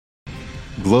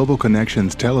Global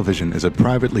Connections Television is a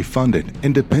privately funded,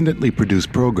 independently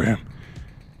produced program.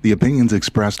 The opinions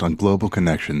expressed on Global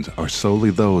Connections are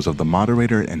solely those of the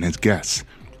moderator and his guests.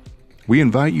 We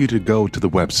invite you to go to the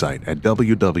website at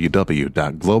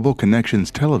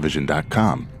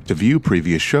www.globalconnectionstelevision.com to view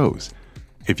previous shows.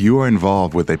 If you are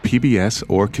involved with a PBS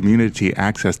or community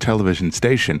access television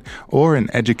station or an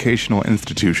educational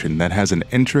institution that has an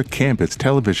intra-campus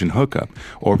television hookup,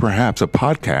 or perhaps a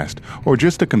podcast, or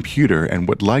just a computer and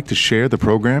would like to share the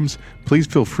programs, please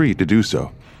feel free to do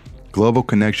so. Global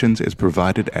Connections is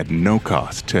provided at no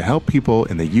cost to help people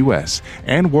in the U.S.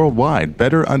 and worldwide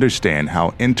better understand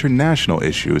how international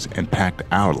issues impact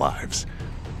our lives.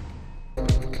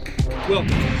 Welcome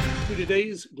to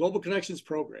today's Global Connections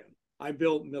program. I'm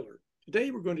Bill Miller. Today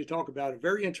we're going to talk about a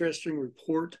very interesting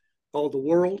report called the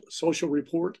World Social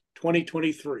Report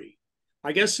 2023.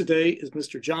 My guest today is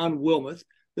Mr. John Wilmoth.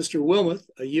 Mr. Wilmoth,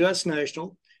 a U.S.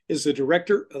 national, is the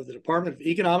director of the Department of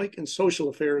Economic and Social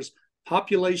Affairs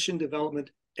Population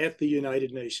Development at the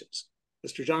United Nations.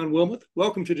 Mr. John Wilmoth,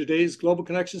 welcome to today's Global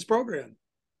Connections program.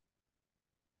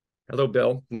 Hello,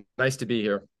 Bill. Nice to be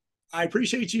here. I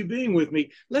appreciate you being with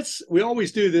me. We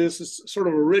always do this. It's sort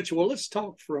of a ritual. Let's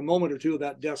talk for a moment or two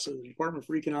about DESA, the Department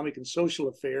for Economic and Social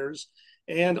Affairs,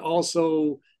 and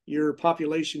also your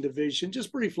population division.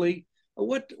 Just briefly,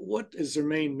 what is their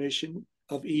main mission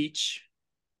of each?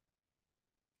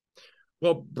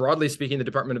 Well, broadly speaking, the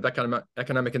Department of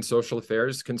Economic and Social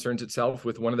Affairs concerns itself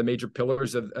with one of the major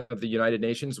pillars of the United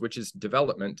Nations, which is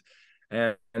development.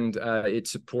 And it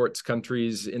supports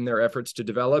countries in their efforts to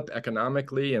develop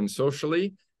economically and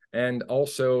socially, and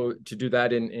also to do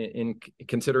that in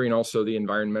considering also the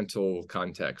environmental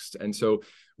context. And so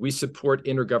we support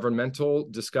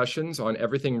intergovernmental discussions on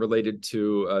everything related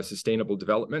to sustainable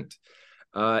development.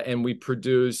 And we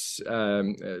produce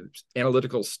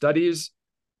analytical studies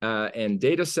and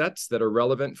data sets that are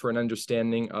relevant for an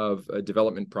understanding of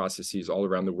development processes all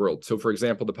around the world. So, for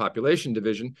example, the Population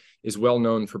Division is well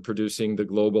known for producing the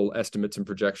global estimates and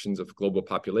projections of global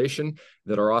population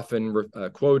that are often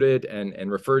quoted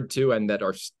and referred to, and that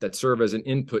serve as an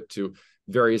input to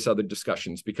various other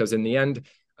discussions. Because in the end,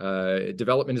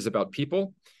 development is about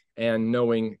people, and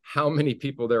knowing how many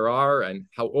people there are and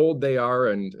how old they are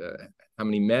and how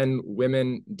many men,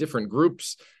 women, different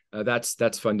groups.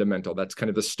 That's fundamental. That's kind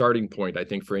of the starting point, I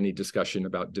think, for any discussion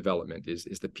about development is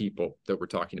the people that we're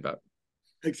talking about.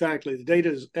 Exactly. The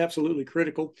data is absolutely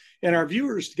critical. And our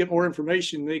viewers, to get more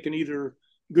information, they can either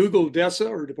Google DESA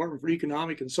or Department for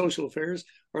Economic and Social Affairs,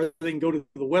 or they can go to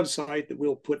the website that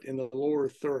we'll put in the lower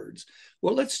thirds.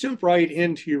 Well, let's jump right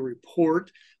into your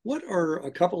report. What are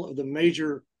a couple of the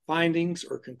major findings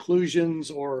or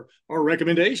conclusions or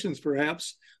recommendations,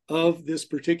 perhaps, of this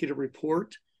particular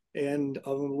report and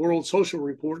of the World Social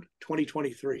Report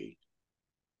 2023?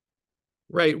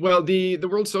 Right. Well, the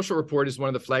World Social Report is one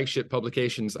of the flagship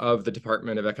publications of the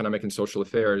Department of Economic and Social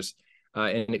Affairs,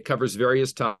 and it covers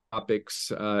various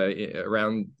topics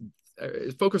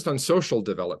focused on social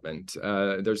development.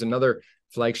 There's another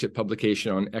flagship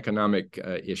publication on economic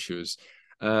issues.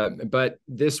 But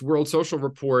this World Social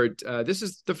Report, this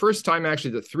is the first time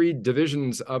actually that three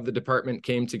divisions of the department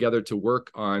came together to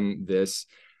work on this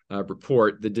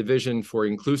report: the Division for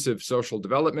Inclusive Social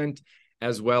Development,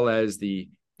 as well as the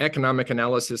Economic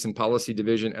Analysis and Policy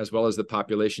Division, as well as the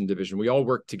Population Division. We all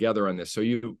work together on this. So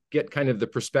you get kind of the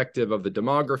perspective of the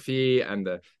demography and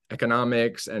the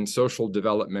economics and social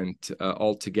development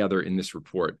all together in this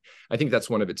report. I think that's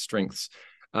one of its strengths.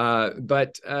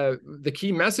 But the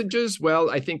key messages, well,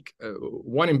 I think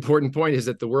one important point is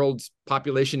that the world's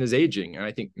population is aging. And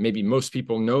I think maybe most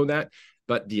people know that.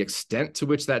 But the extent to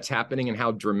which that's happening and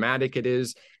how dramatic it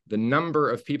is, the number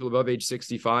of people above age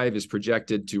 65 is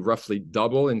projected to roughly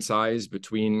double in size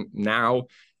between now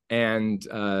and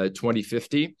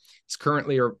 2050. It's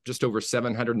currently just over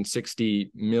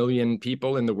 760 million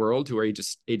people in the world who are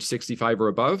age 65 or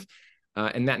above.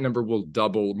 And that number will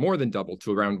more than double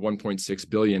to around 1.6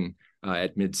 billion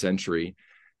at mid-century.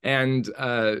 And,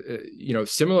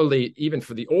 similarly, even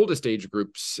for the oldest age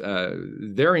groups,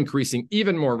 they're increasing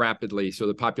even more rapidly. So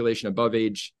the population above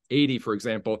age 80, for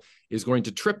example, is going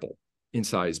to triple in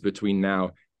size between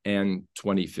now and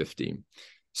 2050.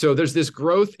 So there's this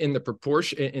growth in the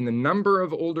proportion, in the number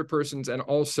of older persons, and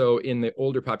also in the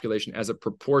older population as a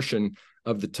proportion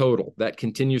of the total that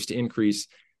continues to increase.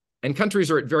 And countries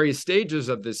are at various stages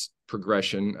of this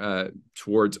progression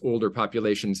towards older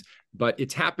populations, but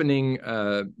it's happening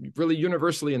really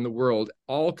universally in the world.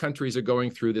 All countries are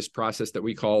going through this process that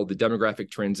we call the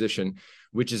demographic transition,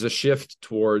 which is a shift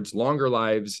towards longer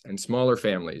lives and smaller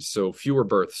families, so fewer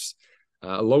births.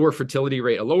 a lower fertility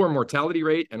rate, a lower mortality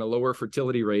rate, and a lower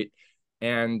fertility rate.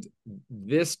 And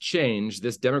this change,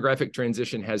 this demographic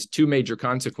transition, has two major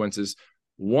consequences.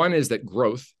 One is that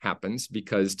growth happens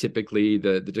because typically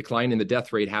the decline in the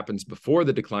death rate happens before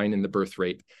the decline in the birth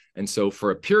rate. And so for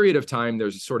a period of time,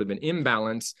 there's sort of an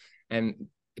imbalance and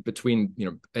between,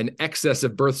 an excess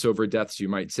of births over deaths, you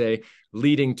might say,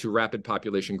 leading to rapid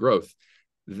population growth.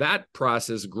 That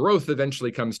process, growth,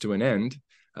 eventually comes to an end.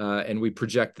 And we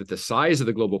project that the size of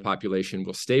the global population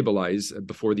will stabilize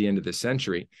before the end of this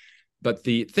century. But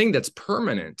the thing that's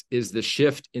permanent is the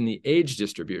shift in the age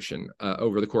distribution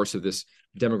over the course of this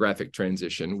demographic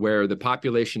transition, where the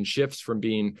population shifts from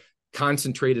being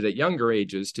concentrated at younger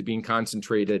ages to being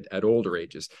concentrated at older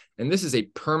ages. And this is a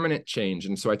permanent change.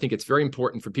 And so I think it's very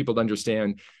important for people to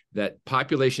understand that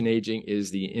population aging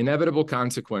is the inevitable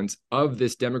consequence of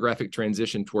this demographic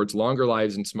transition towards longer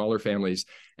lives and smaller families.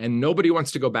 And nobody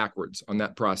wants to go backwards on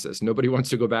that process. Nobody wants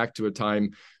to go back to a time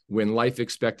when life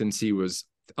expectancy was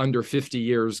under 50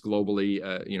 years globally.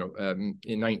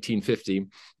 In 1950,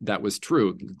 that was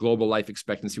true. Global life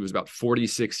expectancy was about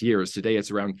 46 years. Today,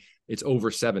 it's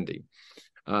over 70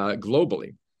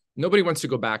 globally. Nobody wants to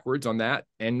go backwards on that,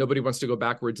 and nobody wants to go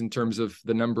backwards in terms of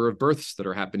the number of births that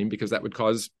are happening, because that would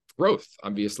cause growth,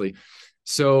 obviously.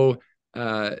 So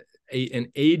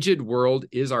an aged world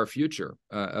is our future,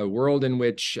 a world in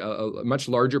which a much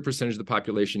larger percentage of the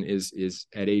population is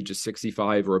at ages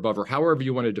 65 or above, or however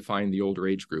you want to define the older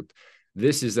age group.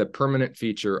 This is a permanent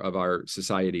feature of our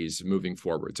societies moving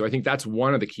forward. So I think that's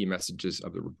one of the key messages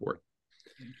of the report.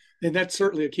 And that's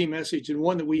certainly a key message, and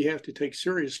one that we have to take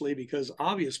seriously, because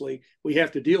obviously we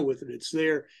have to deal with it. It's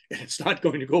there and it's not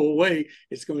going to go away.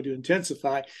 It's going to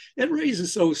intensify. It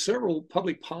raises several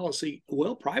public policy,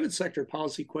 private sector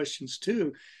policy questions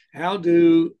too. How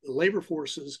do labor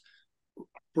forces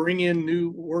bring in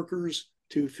new workers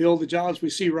to fill the jobs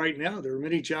we see right now? There are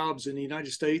many jobs in the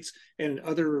United States and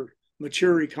other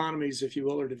mature economies, if you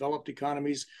will, or developed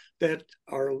economies, that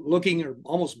are looking or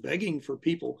almost begging for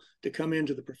people to come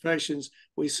into the professions.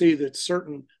 We see that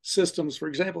certain systems, for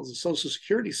example, the Social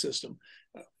Security system,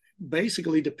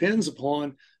 basically depends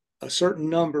upon a certain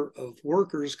number of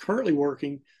workers currently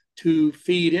working to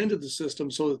feed into the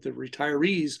system so that the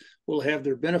retirees will have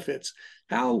their benefits.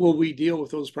 How will we deal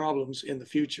with those problems in the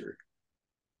future?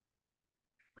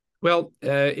 Well,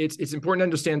 it's important to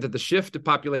understand that the shift of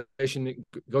population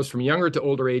goes from younger to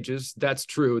older ages. That's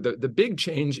true. The big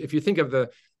change, if you think of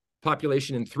the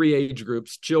population in three age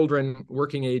groups: children,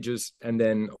 working ages, and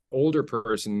then older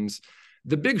persons,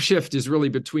 the big shift is really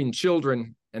between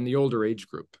children and the older age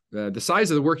group. The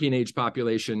size of the working age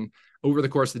population over the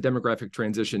course of the demographic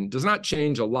transition does not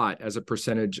change a lot as a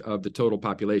percentage of the total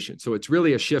population. So it's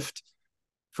really a shift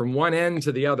from one end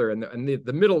to the other, and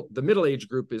the middle age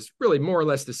group is really more or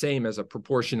less the same as a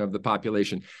proportion of the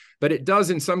population. But it does,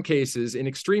 in some cases, in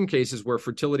extreme cases where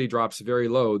fertility drops very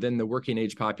low, then the working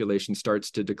age population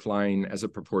starts to decline as a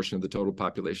proportion of the total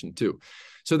population too.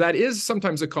 So that is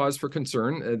sometimes a cause for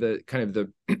concern,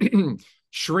 the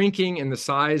shrinking in the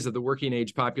size of the working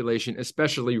age population,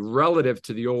 especially relative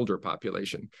to the older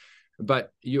population.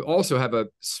 But you also have a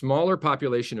smaller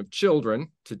population of children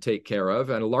to take care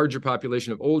of and a larger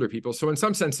population of older people. So in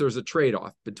some sense, there's a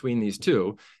trade-off between these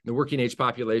two. The working age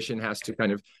population has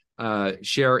to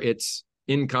share its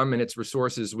income and its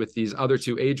resources with these other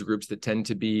two age groups that tend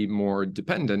to be more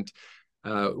dependent.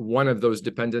 One of those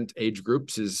dependent age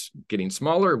groups is getting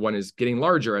smaller. One is getting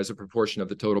larger as a proportion of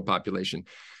the total population.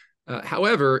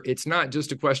 However, it's not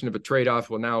just a question of a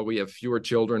trade-off. Well, now we have fewer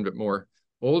children, but more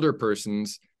older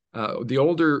persons. The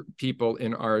older people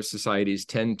in our societies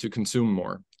tend to consume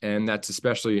more, and that's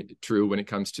especially true when it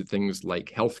comes to things like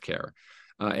healthcare.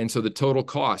 And so the total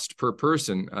cost per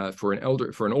person for an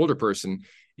older person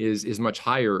is much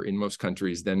higher in most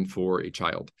countries than for a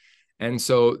child. And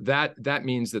so that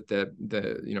means that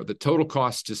the total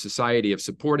cost to society of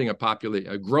supporting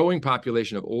a growing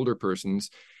population of older persons,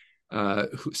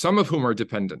 some of whom are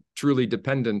truly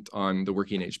dependent on the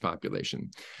working age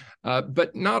population.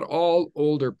 But not all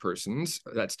older persons,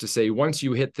 that's to say, once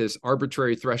you hit this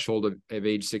arbitrary threshold of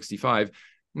age 65,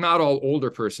 not all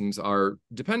older persons are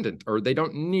dependent, or they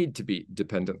don't need to be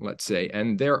dependent, let's say.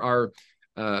 And there are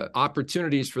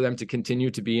opportunities for them to continue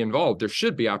to be involved. There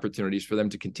should be opportunities for them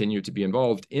to continue to be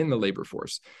involved in the labor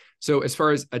force. So as far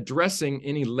as addressing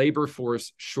any labor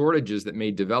force shortages that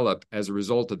may develop as a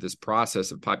result of this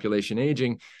process of population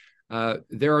aging,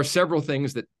 there are several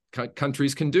things that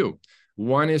countries can do.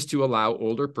 One is to allow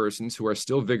older persons who are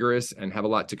still vigorous and have a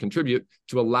lot to contribute,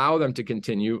 to allow them to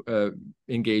continue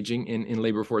engaging in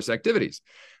labor force activities.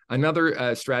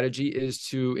 Another strategy is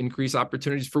to increase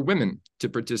opportunities for women to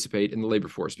participate in the labor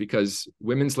force, because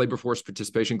women's labor force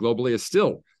participation globally is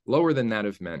still lower than that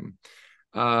of men.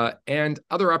 And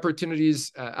other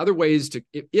opportunities, other ways to,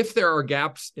 if there are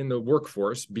gaps in the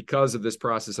workforce because of this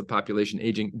process of population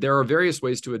aging, there are various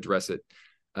ways to address it.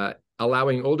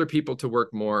 Allowing older people to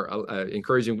work more,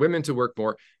 encouraging women to work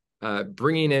more,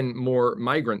 bringing in more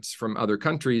migrants from other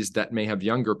countries that may have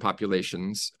younger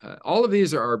populations. All of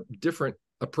these are different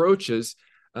approaches.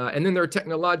 And then there are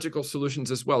technological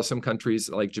solutions as well. Some countries,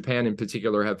 like Japan in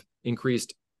particular, have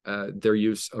increased their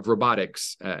use of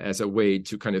robotics as a way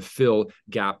to kind of fill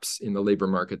gaps in the labor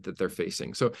market that they're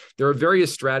facing. So there are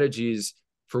various strategies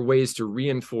for ways to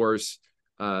reinforce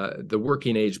the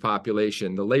working age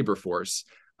population, the labor force,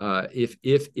 if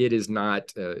it is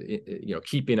not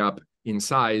keeping up in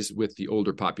size with the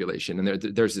older population. And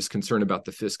there's this concern about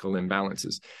the fiscal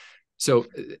imbalances. So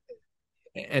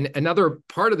and another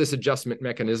part of this adjustment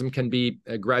mechanism can be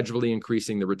gradually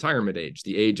increasing the retirement age,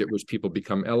 the age at which people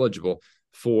become eligible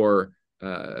for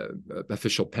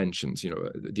official pensions.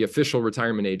 The official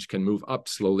retirement age can move up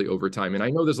slowly over time. And I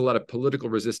know there's a lot of political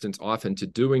resistance often to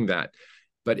doing that.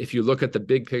 But if you look at the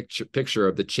big picture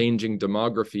of the changing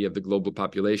demography of the global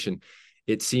population,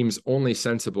 it seems only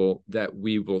sensible that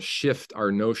we will shift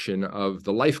our notion of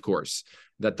the life course,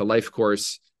 that the life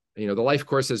course, the life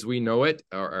course as we know it,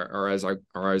 or as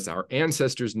our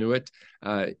ancestors knew it,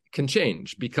 can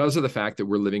change because of the fact that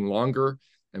we're living longer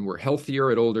and we're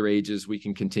healthier at older ages. We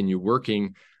can continue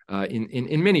working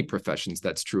in many professions.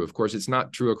 That's true. Of course, it's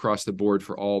not true across the board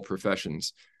for all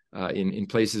professions.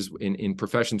 In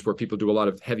professions where people do a lot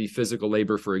of heavy physical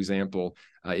labor, for example,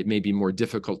 it may be more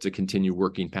difficult to continue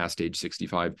working past age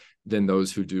 65 than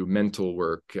those who do mental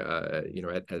work, at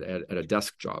a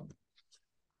desk job.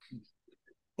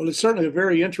 Well, it's certainly a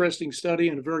very interesting study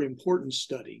and a very important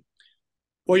study.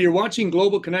 Well, you're watching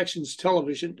Global Connections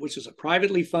Television, which is a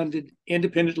privately funded,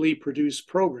 independently produced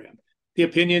program. The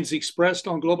opinions expressed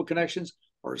on Global Connections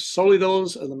are solely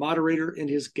those of the moderator and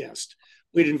his guest.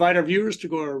 We'd invite our viewers to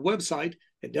go to our website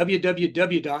at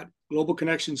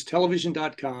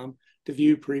www.globalconnectionstelevision.com to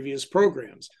view previous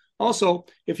programs. Also,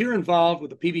 if you're involved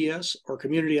with a PBS or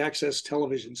community access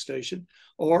television station,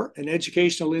 or an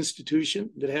educational institution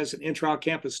that has an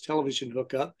intra-campus television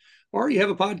hookup, or you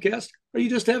have a podcast, or you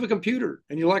just have a computer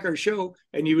and you like our show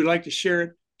and you would like to share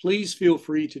it, please feel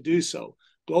free to do so.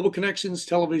 Global Connections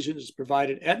Television is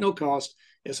provided at no cost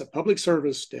as a public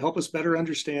service to help us better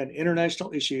understand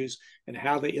international issues and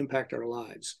how they impact our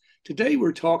lives. Today,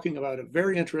 we're talking about a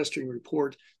very interesting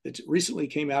report that recently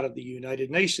came out of the United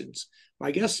Nations.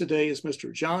 My guest today is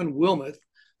Mr. John Wilmoth,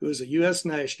 who is a U.S.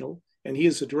 national, and he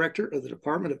is the director of the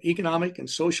Department of Economic and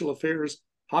Social Affairs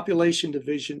Population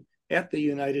Division at the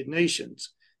United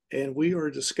Nations. And we are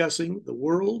discussing the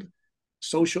World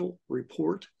Social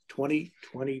Report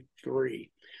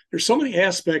 2023. There's so many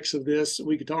aspects of this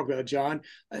we could talk about, John.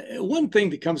 One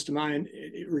thing that comes to mind,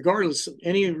 regardless of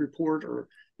any report or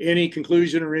any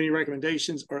conclusion or any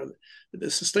recommendations, are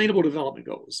the Sustainable Development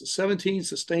Goals, the 17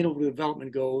 Sustainable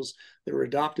Development Goals that were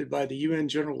adopted by the UN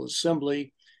General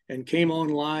Assembly and came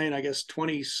online,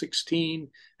 2016,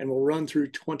 and will run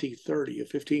through 2030, a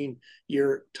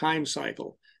 15-year time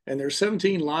cycle. And there are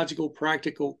 17 logical,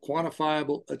 practical,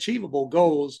 quantifiable, achievable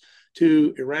goals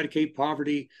to eradicate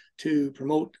poverty, to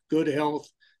promote good health,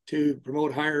 to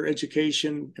promote higher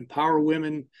education, empower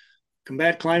women,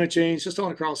 combat climate change, just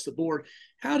on across the board.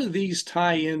 How do these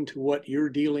tie into what you're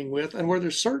dealing with? And were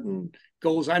there certain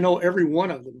goals? I know every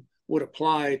one of them would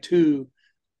apply to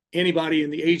anybody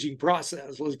in the aging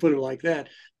process, let's put it like that.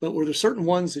 But were there certain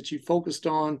ones that you focused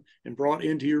on and brought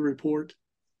into your report?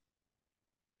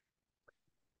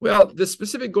 Well, the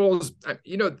specific goals,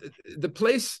 the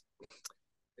place,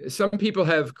 some people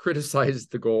have criticized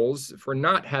the goals for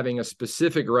not having a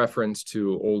specific reference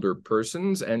to older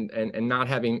persons and not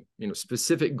having,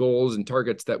 specific goals and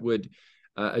targets that would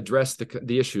address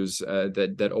the issues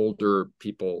that older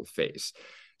people face.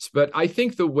 But I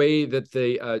think the way that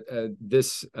the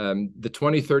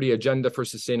 2030 Agenda for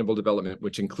Sustainable Development,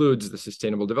 which includes the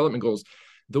Sustainable Development Goals,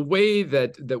 the way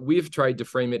that we've tried to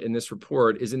frame it in this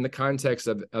report is in the context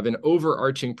of an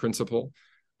overarching principle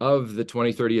of the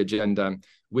 2030 Agenda,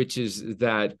 which is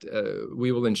that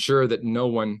we will ensure that no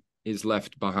one is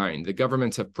left behind. The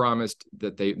governments have promised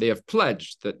that they have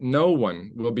pledged that no one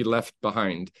will be left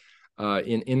behind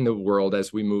in the world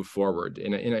as we move forward.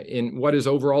 In what is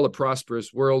overall a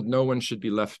prosperous world, no one should be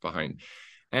left behind.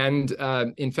 And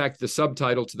in fact, the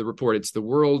subtitle to the report, it's the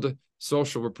World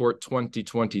Social Report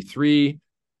 2023,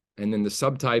 And then the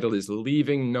subtitle is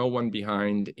Leaving No One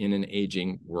Behind in an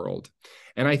Aging World.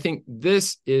 And I think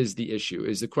this is the issue,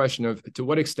 is the question of to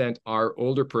what extent are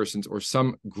older persons or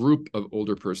some group of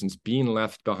older persons being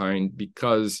left behind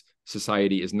because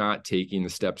society is not taking the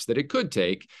steps that it could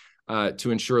take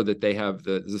to ensure that they have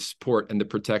the support and the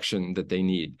protection that they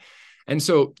need. And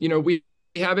so, we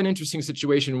have an interesting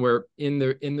situation where in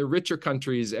the richer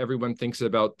countries, everyone thinks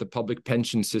about the public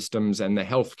pension systems and the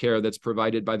health care that's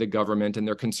provided by the government, and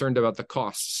they're concerned about the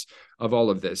costs of all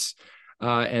of this.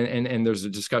 And there's a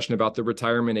discussion about the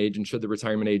retirement age and should the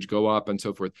retirement age go up and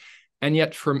so forth. And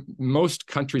yet for most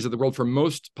countries of the world, for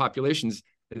most populations,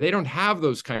 they don't have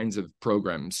those kinds of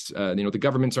programs. The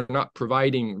governments are not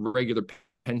providing regular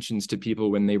pensions to people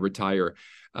when they retire.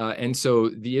 And so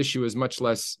the issue is much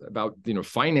less about,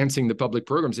 financing the public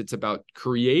programs. It's about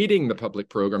creating the public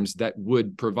programs that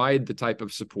would provide the type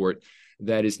of support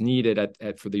that is needed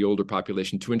for the older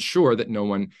population to ensure that no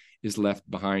one is left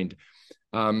behind.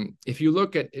 If you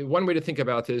look at one way to think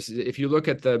about this, if you look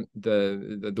at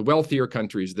the wealthier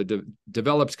countries, the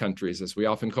developed countries, as we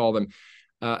often call them,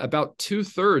 about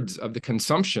 2/3 of the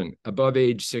consumption above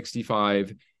age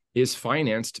 65 is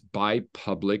financed by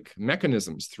public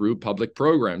mechanisms, through public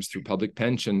programs, through public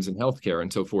pensions and healthcare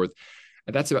and so forth.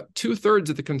 And that's about 2/3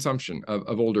 of the consumption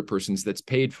of older persons that's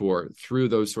paid for through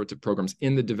those sorts of programs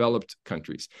in the developed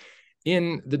countries.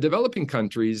 In the developing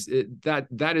countries,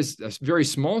 that is a very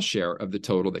small share of the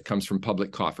total that comes from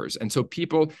public coffers. And so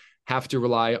people have to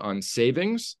rely on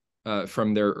savings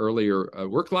from their earlier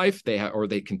work life, or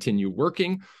they continue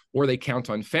working, or they count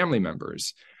on family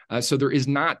members. So there is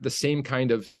not the same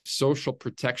kind of social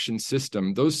protection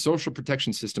system. Those social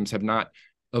protection systems have not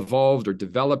evolved or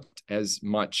developed as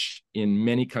much in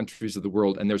many countries of the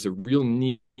world. And there's a real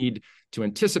need to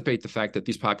anticipate the fact that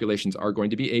these populations are going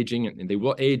to be aging, and they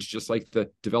will age just like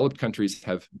the developed countries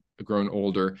have grown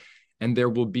older. And there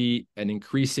will be an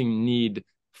increasing need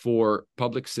for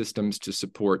public systems to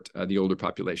support the older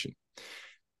population.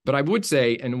 But I would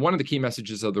say, and one of the key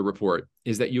messages of the report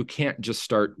is that you can't just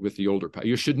start with the older,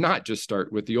 you should not just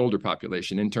start with the older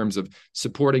population in terms of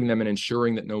supporting them and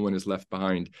ensuring that no one is left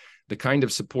behind. The kind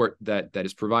of support that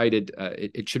is provided,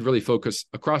 it should really focus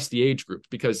across the age group,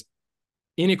 because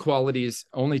inequalities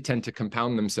only tend to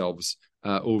compound themselves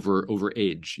over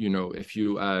age. If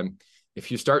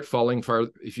you start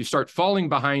falling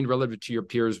behind relative to your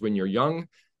peers when you're young,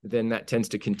 then that tends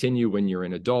to continue when you're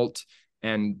an adult.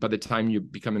 And by the time you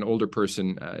become an older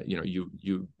person,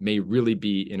 you may really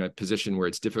be in a position where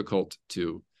it's difficult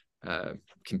to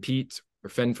compete or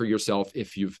fend for yourself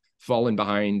if you've fallen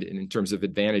behind in terms of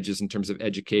advantages, in terms of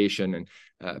education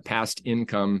and past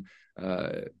income.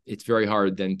 It's very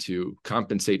hard then to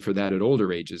compensate for that at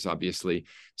older ages, obviously.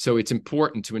 So it's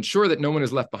important to ensure that no one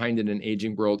is left behind in an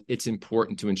aging world. It's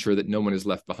important to ensure that no one is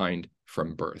left behind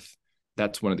from birth.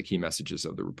 That's one of the key messages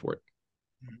of the report.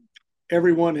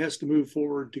 Everyone has to move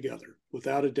forward together,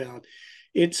 without a doubt.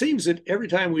 It seems that every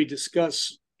time we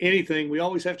discuss anything, we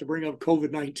always have to bring up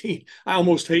COVID-19. I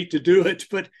almost hate to do it,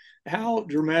 but how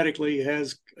dramatically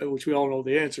has, which we all know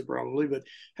the answer probably, but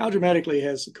how dramatically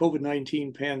has the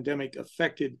COVID-19 pandemic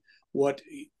affected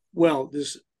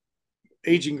this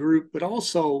aging group, but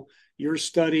also your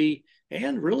study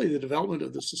and really the development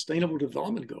of the Sustainable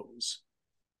Development Goals?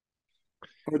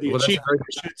 Or the achievement,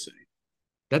 I should say.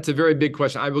 That's a very big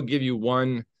question. I will give you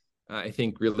one, I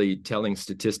think, really telling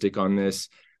statistic on this.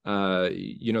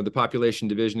 The Population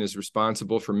Division is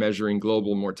responsible for measuring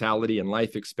global mortality and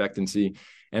life expectancy.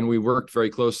 And we worked very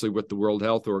closely with the World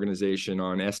Health Organization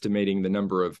on estimating the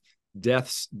number of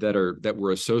deaths that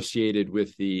were associated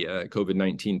with the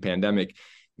COVID-19 pandemic,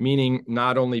 meaning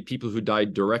not only people who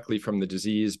died directly from the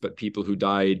disease, but people who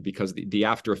died because the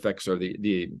after effects or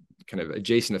the kind of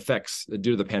adjacent effects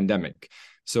due to the pandemic.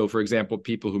 So, for example,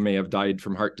 people who may have died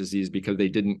from heart disease because they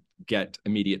didn't get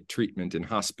immediate treatment in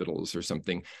hospitals or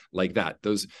something like that.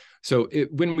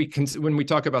 When we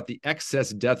talk about the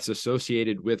excess deaths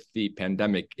associated with the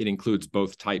pandemic, it includes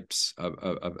both types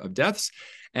of deaths,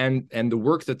 and the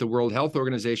work that the World Health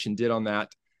Organization did on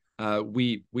that.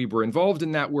 We were involved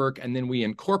in that work, and then we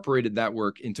incorporated that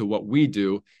work into what we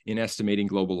do in estimating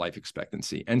global life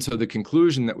expectancy. And so the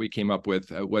conclusion that we came up with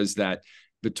was that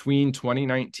between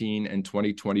 2019 and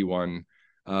 2021,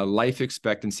 life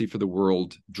expectancy for the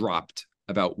world dropped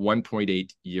about 1.8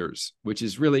 years, which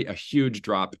is really a huge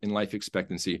drop in life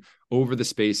expectancy over the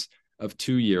space of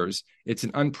 2 years. It's an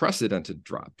unprecedented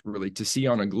drop, really, to see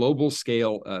on a global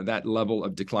scale that level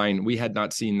of decline. We had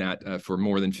not seen that for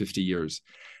more than 50 years.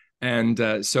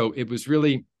 And so it was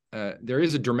really, there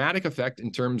is a dramatic effect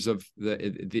in terms of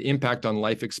the impact on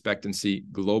life expectancy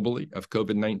globally of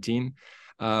COVID-19.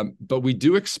 But we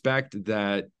do expect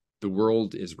that the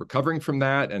world is recovering from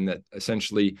that, and that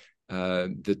essentially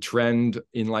the trend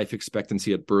in life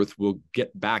expectancy at birth will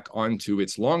get back onto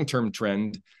its long-term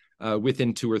trend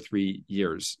within 2 or 3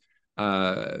 years.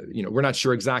 We're not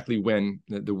sure exactly when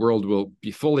the world will be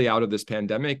fully out of this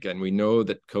pandemic, and we know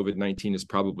that COVID-19 is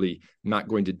probably not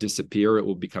going to disappear. It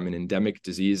will become an endemic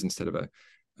disease instead of a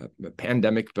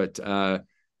pandemic, but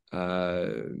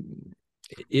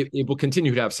it will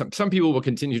continue to have some people will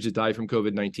continue to die from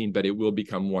COVID-19, but it will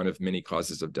become one of many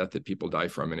causes of death that people die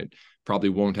from, and it probably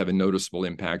won't have a noticeable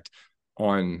impact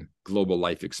on global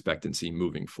life expectancy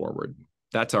moving forward.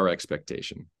 That's our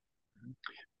expectation.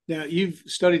 Now, you've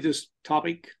studied this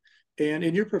topic, and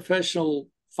in your professional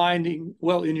finding,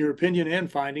 well, in your opinion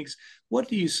and findings, what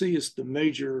do you see as the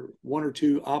major 1 or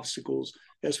 2 obstacles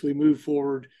as we move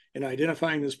forward in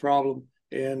identifying this problem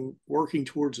and working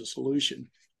towards a solution?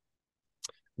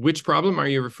 Which problem are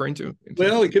you referring to?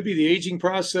 Well, it could be the aging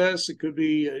process. It could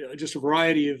be just a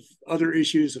variety of other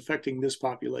issues affecting this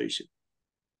population.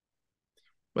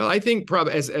 Well, I think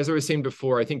probably, as I was saying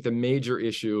before, I think the major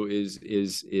issue is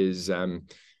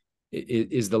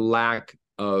the lack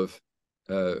of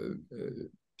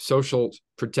social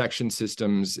protection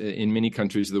systems in many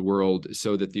countries of the world,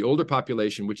 so that the older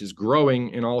population, which is growing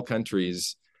in all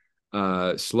countries,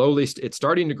 slowly, it's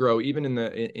starting to grow even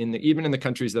in the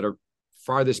countries that are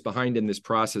farthest behind in this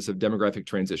process of demographic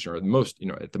transition, or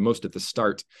at the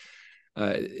start.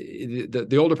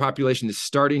 The older population is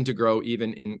starting to grow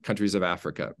even in countries of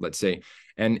Africa, let's say,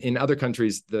 and in other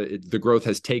countries the growth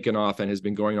has taken off and has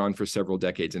been going on for several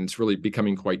decades, and it's really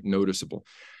becoming quite noticeable.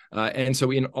 And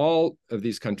so in all of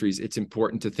these countries, it's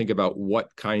important to think about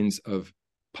what kinds of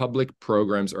public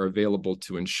programs are available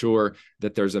to ensure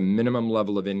that there's a minimum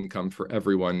level of income for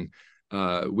everyone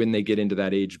when they get into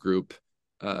that age group.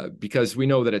 Because we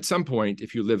know that at some point,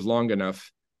 if you live long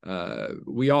enough,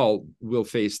 we all will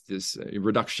face this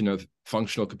reduction of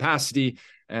functional capacity,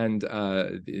 and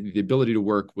the ability to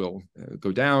work will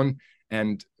go down.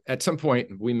 And at some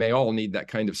point, we may all need that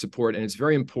kind of support. And it's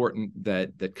very important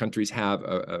that countries have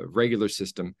a regular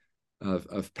system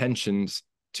of pensions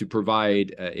to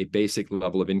provide a basic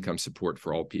level of income support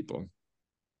for all people.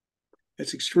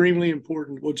 That's extremely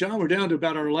important. Well, John, we're down to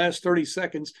about our last 30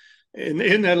 seconds. And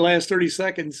in that last 30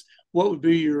 seconds, what would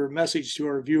be your message to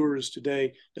our viewers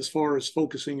today as far as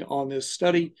focusing on this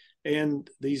study and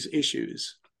these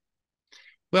issues?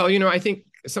 Well, I think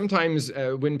sometimes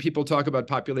when people talk about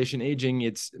population aging,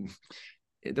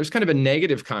 there's kind of a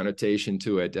negative connotation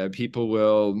to it. People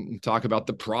will talk about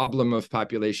the problem of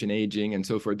population aging and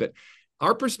so forth, but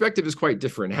our perspective is quite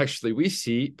different. Actually, we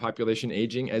see population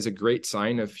aging as a great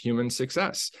sign of human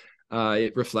success.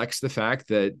 It reflects the fact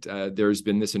that there's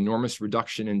been this enormous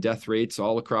reduction in death rates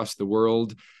all across the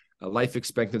world. Life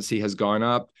expectancy has gone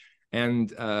up,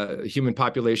 and human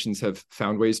populations have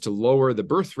found ways to lower the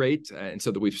birth rate, and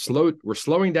so that we're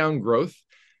slowing down growth,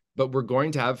 but we're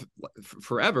going to have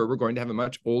a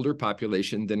much older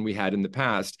population than we had in the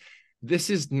past. This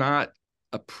is not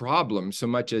a problem so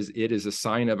much as it is a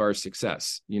sign of our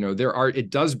success. It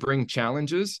does bring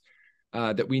challenges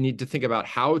that we need to think about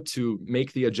how to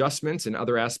make the adjustments in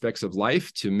other aspects of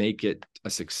life to make it a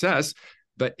success.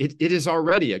 But it is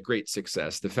already a great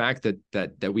success. The fact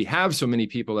that we have so many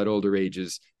people at older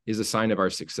ages is a sign of our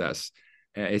success.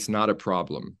 It's not a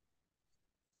problem.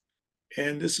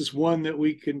 And this is one that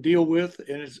we can deal with.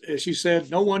 And as you said,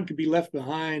 no one can be left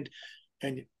behind.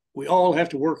 And we all have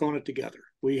to work on it together.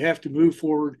 We have to move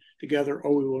forward together,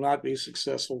 or we will not be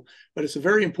successful. But it's a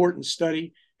very important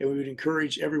study, and we would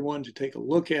encourage everyone to take a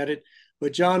look at it.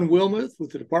 But John Wilmoth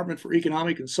with the Department for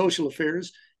Economic and Social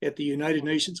Affairs at the United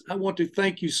Nations, I want to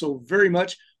thank you so very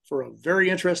much for a very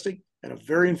interesting and a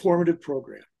very informative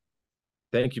program.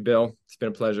 Thank you, Bill. It's been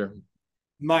a pleasure.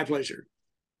 My pleasure.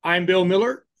 I'm Bill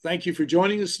Miller. Thank you for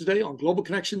joining us today on Global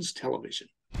Connections Television.